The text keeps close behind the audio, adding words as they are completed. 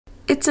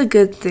It's a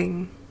good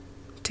thing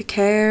to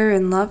care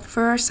and love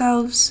for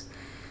ourselves.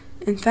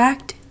 In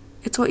fact,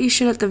 it's what you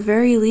should at the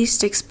very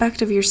least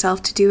expect of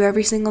yourself to do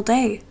every single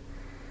day.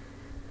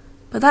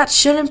 But that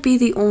shouldn't be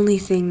the only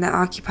thing that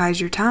occupies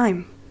your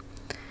time.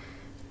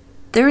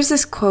 There is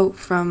this quote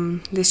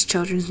from this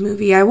children's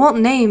movie I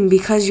won't name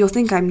because you'll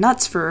think I'm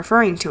nuts for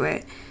referring to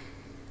it.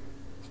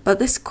 But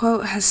this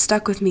quote has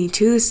stuck with me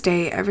to this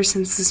day ever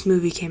since this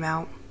movie came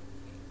out.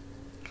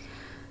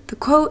 The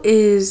quote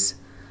is,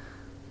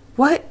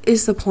 "What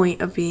is the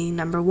point of being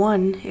number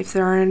one if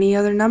there aren't any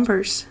other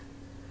numbers?"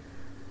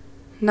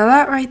 Now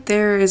that right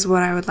there is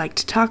what I would like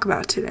to talk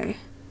about today.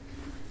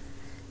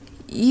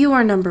 You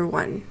are number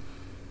one,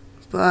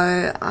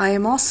 but I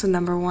am also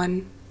number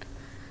one.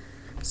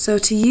 So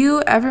to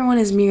you, everyone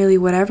is merely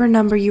whatever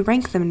number you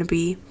rank them to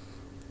be,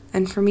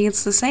 and for me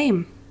it's the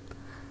same.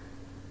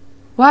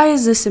 Why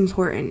is this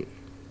important?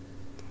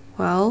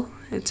 Well,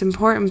 it's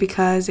important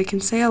because it can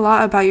say a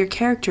lot about your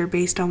character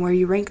based on where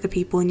you rank the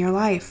people in your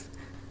life.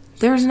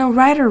 There is no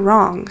right or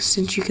wrong,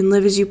 since you can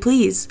live as you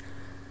please.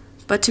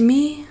 But to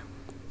me,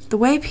 the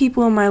way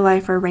people in my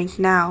life are ranked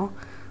now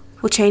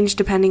will change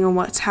depending on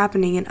what's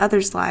happening in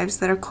others' lives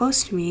that are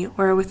close to me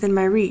or are within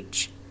my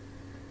reach.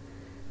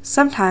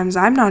 Sometimes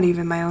I'm not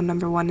even my own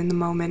number one in the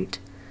moment,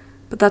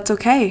 but that's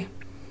okay,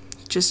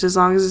 just as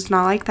long as it's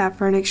not like that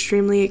for an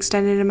extremely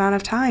extended amount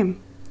of time.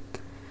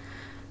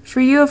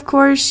 For you, of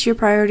course, your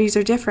priorities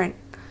are different,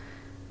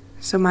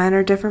 so mine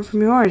are different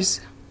from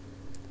yours.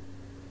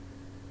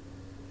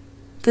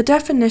 The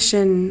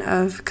definition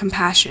of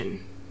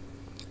compassion,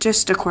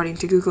 just according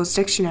to Google's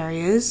dictionary,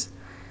 is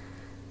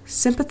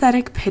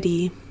sympathetic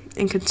pity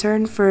and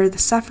concern for the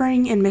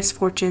suffering and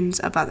misfortunes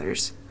of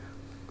others.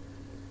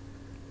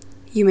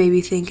 You may be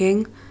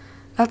thinking,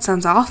 that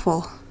sounds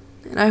awful,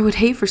 and I would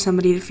hate for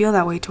somebody to feel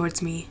that way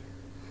towards me.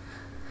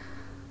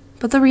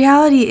 But the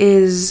reality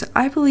is,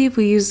 I believe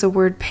we use the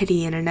word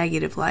pity in a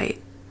negative light.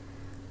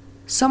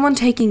 Someone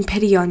taking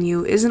pity on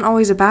you isn't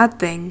always a bad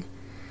thing,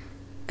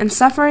 and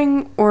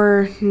suffering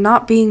or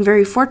not being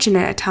very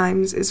fortunate at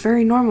times is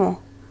very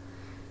normal.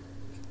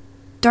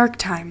 Dark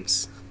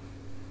times.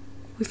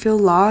 We feel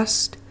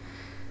lost,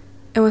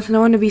 and with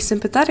no one to be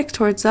sympathetic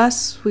towards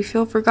us, we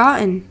feel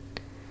forgotten.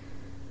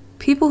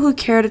 People who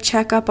care to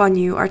check up on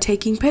you are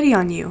taking pity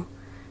on you,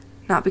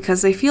 not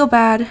because they feel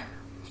bad,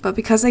 but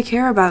because they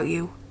care about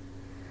you.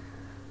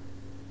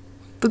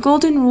 The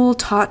golden rule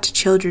taught to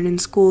children in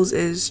schools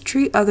is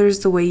treat others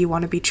the way you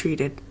want to be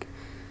treated,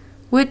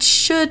 which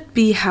should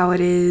be how it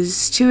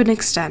is to an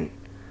extent.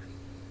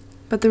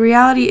 But the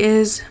reality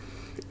is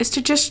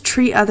to just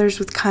treat others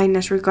with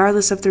kindness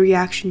regardless of the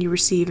reaction you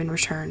receive in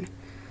return.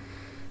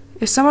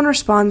 If someone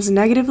responds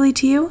negatively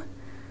to you,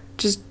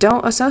 just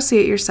don't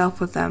associate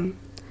yourself with them.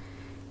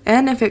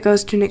 And if it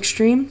goes to an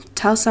extreme,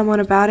 tell someone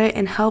about it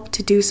and help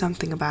to do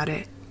something about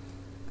it.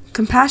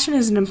 Compassion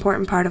is an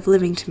important part of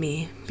living to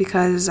me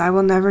because I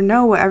will never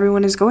know what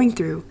everyone is going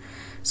through,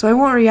 so I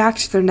won't react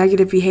to their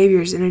negative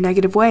behaviors in a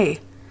negative way.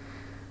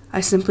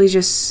 I simply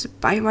just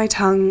bite my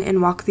tongue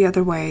and walk the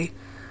other way.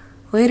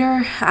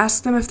 Later,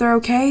 ask them if they're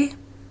okay,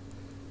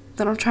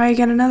 then I'll try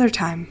again another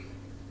time.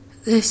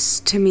 This,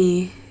 to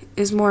me,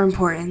 is more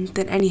important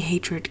than any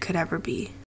hatred could ever be.